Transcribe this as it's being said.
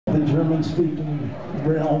the German-speaking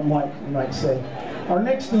realm, you might say. Our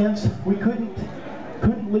next dance, we couldn't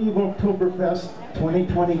leave Oktoberfest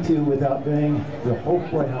 2022 without doing the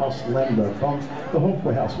Hofbraeuhaus Lemba from the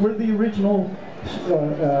Hofbraeuhaus, where the original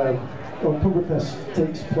Oktoberfest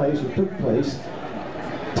took place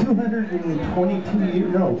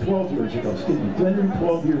 12 years ago, excuse me,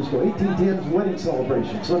 212 years ago. 1810's wedding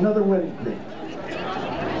celebration, so another wedding thing.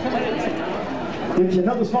 If you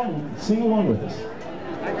know the song, sing along with us.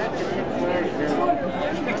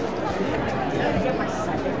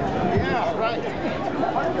 Yeah, right.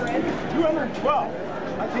 212.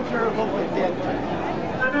 I think you're a little bit dead.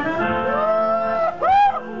 Or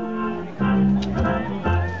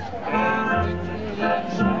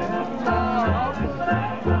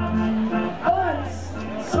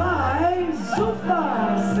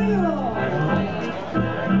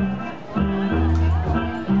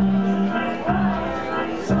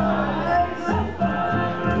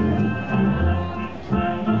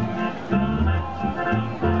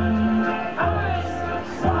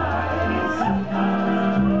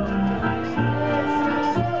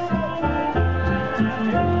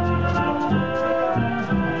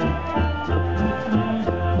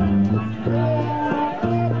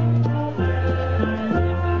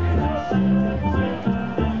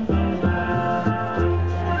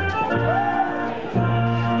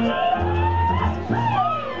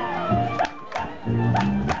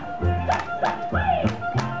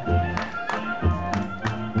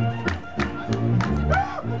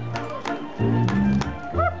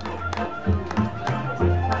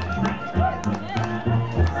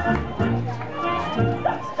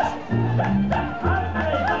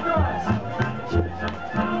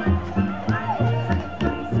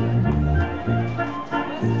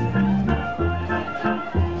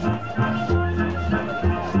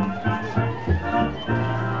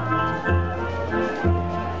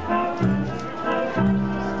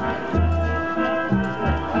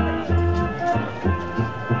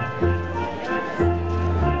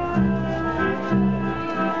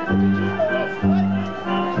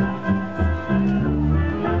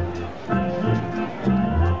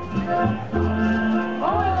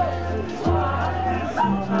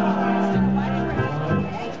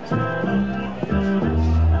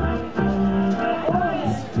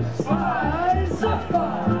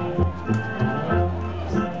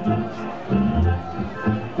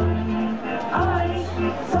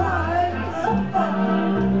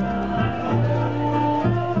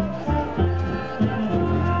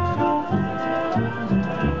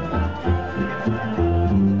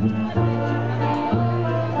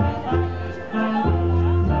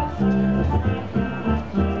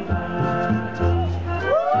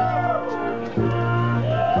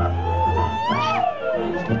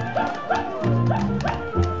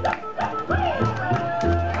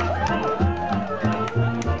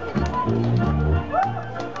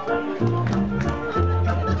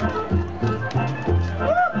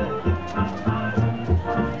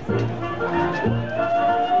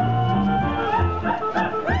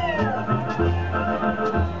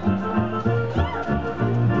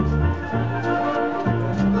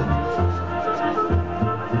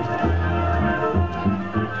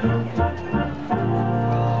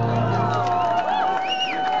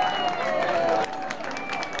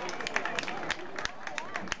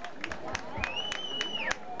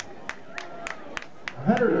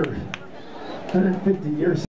 150 years